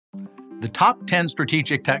The top 10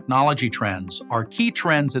 strategic technology trends are key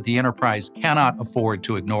trends that the enterprise cannot afford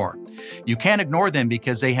to ignore. You can't ignore them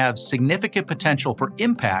because they have significant potential for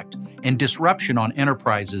impact and disruption on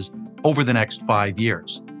enterprises over the next 5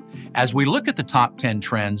 years. As we look at the top 10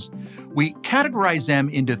 trends, we categorize them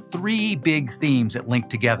into 3 big themes that link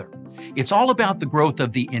together. It's all about the growth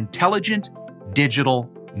of the intelligent digital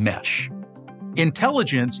mesh.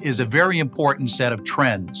 Intelligence is a very important set of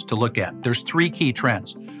trends to look at. There's 3 key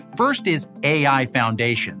trends. First is AI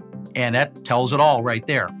foundation, and that tells it all right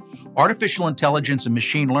there. Artificial intelligence and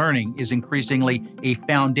machine learning is increasingly a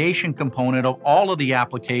foundation component of all of the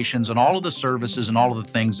applications and all of the services and all of the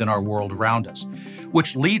things in our world around us,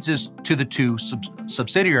 which leads us to the 2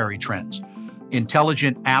 subsidiary trends,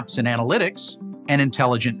 intelligent apps and analytics and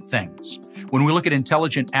intelligent things. When we look at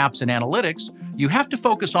intelligent apps and analytics, you have to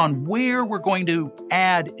focus on where we're going to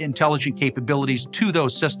add intelligent capabilities to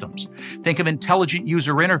those systems. Think of intelligent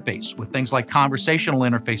user interface with things like conversational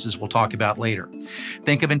interfaces we'll talk about later.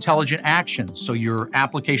 Think of intelligent actions, so your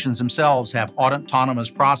applications themselves have autonomous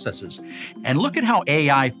processes. And look at how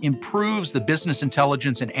AI improves the business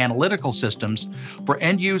intelligence and analytical systems for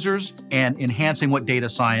end users and enhancing what data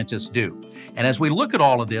scientists do. And as we look at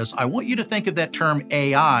all of this, I want you to think of that term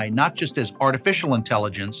AI not just as artificial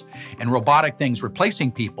intelligence and robotic things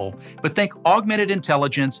replacing people, but think augmented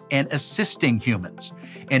intelligence and assisting humans.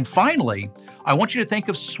 And finally, I want you to think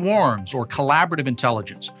of swarms or collaborative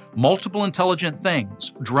intelligence, multiple intelligent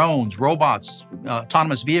things, drones, robots,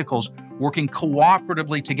 autonomous vehicles working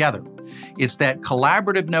cooperatively together. It's that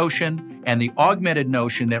collaborative notion and the augmented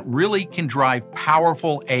notion that really can drive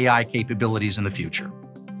powerful AI capabilities in the future.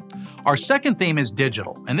 Our second theme is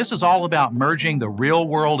digital, and this is all about merging the real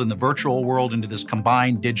world and the virtual world into this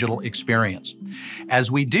combined digital experience. As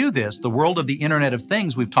we do this, the world of the Internet of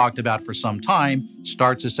Things we've talked about for some time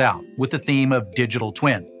starts us out with the theme of digital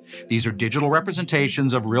twin. These are digital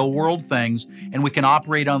representations of real-world things, and we can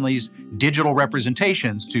operate on these digital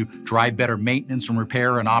representations to drive better maintenance and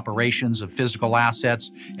repair and operations of physical assets,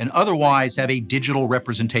 and otherwise have a digital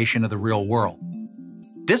representation of the real world.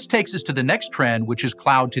 This takes us to the next trend, which is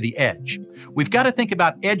cloud to the edge. We've got to think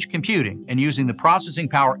about edge computing and using the processing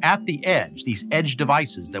power at the edge, these edge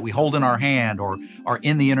devices that we hold in our hand or are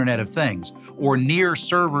in the Internet of Things, or near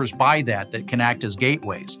servers by that can act as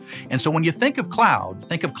gateways. And so when you think of cloud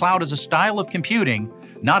as a style of computing,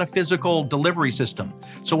 not a physical delivery system.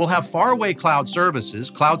 So we'll have faraway cloud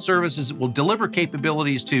services that will deliver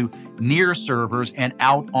capabilities to near servers and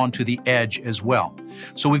out onto the edge as well.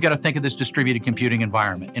 So we've got to think of this distributed computing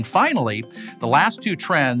environment. And finally, the last 2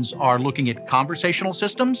 trends are looking at conversational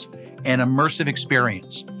systems and immersive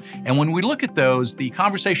experience. And when we look at those, the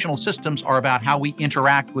conversational systems are about how we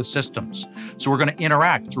interact with systems. So we're going to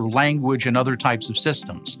interact through language and other types of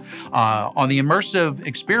systems. On the immersive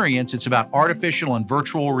experience, it's about artificial and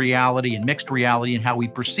virtual reality and mixed reality and how we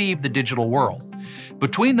perceive the digital world.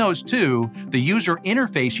 Between those 2, the user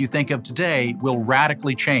interface you think of today will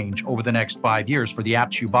radically change over the next 5 years for the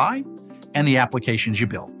apps you buy and the applications you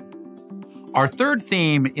build. Our third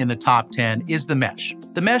theme in the top 10 is the mesh.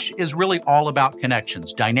 The mesh is really all about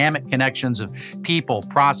connections, dynamic connections of people,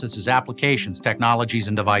 processes, applications, technologies,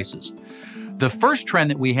 and devices. The first trend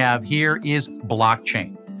that we have here is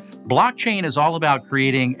blockchain. Blockchain is all about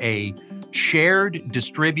creating a shared,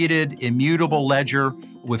 distributed, immutable ledger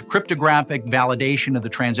with cryptographic validation of the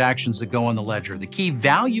transactions that go on the ledger. The key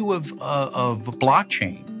value of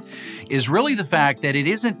blockchain is really the fact that it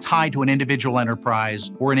isn't tied to an individual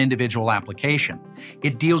enterprise or an individual application.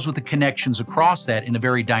 It deals with the connections across that in a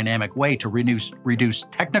very dynamic way to reduce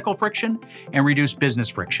technical friction and reduce business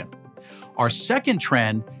friction. Our second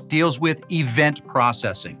trend deals with event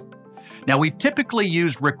processing. Now, we've typically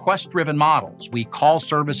used request-driven models. We call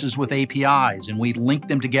services with APIs, and we link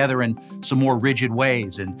them together in some more rigid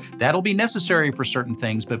ways, and that'll be necessary for certain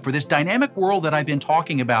things. But for this dynamic world that I've been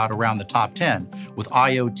talking about around the top 10, with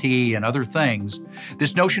IoT and other things,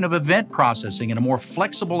 this notion of event processing and a more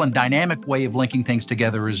flexible and dynamic way of linking things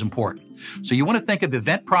together is important. So you want to think of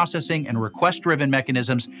event processing and request-driven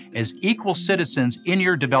mechanisms as equal citizens in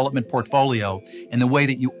your development portfolio in the way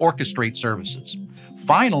that you orchestrate services.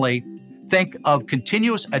 Finally, think of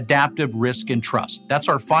continuous adaptive risk and trust. That's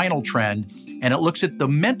our final trend, and it looks at the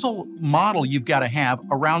mental model you've got to have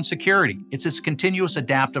around security. It's this continuous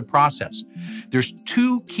adaptive process. There's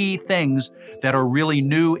 2 key things that are really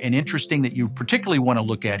new and interesting that you particularly want to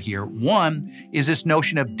look at here. One is this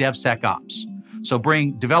notion of DevSecOps. So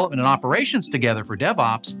bring development and operations together for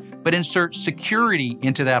DevOps, but insert security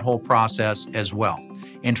into that whole process as well.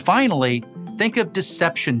 And finally, think of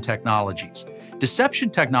deception technologies. Deception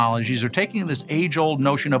technologies are taking this age-old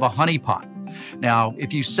notion of a honeypot Now,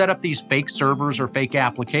 if you set up these fake servers or fake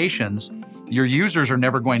applications, your users are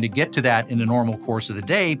never going to get to that in the normal course of the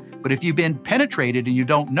day. But if you've been penetrated and you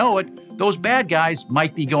don't know it, those bad guys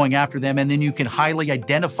might be going after them, and then you can highly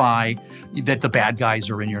identify that the bad guys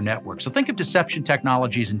are in your network. So think of deception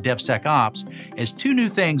technologies and DevSecOps as two new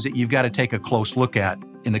things that you've got to take a close look at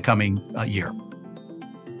in the coming year.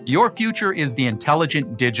 Your future is the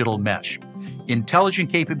intelligent digital mesh.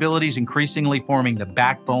 Intelligent capabilities increasingly forming the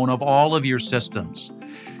backbone of all of your systems.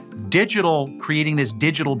 Digital, creating this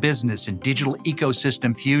digital business and digital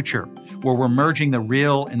ecosystem future, where we're merging the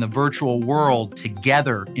real and the virtual world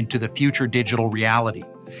together into the future digital reality.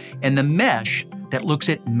 And the mesh that looks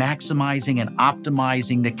at maximizing and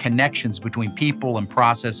optimizing the connections between people and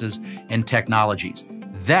processes and technologies.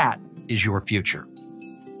 That is your future.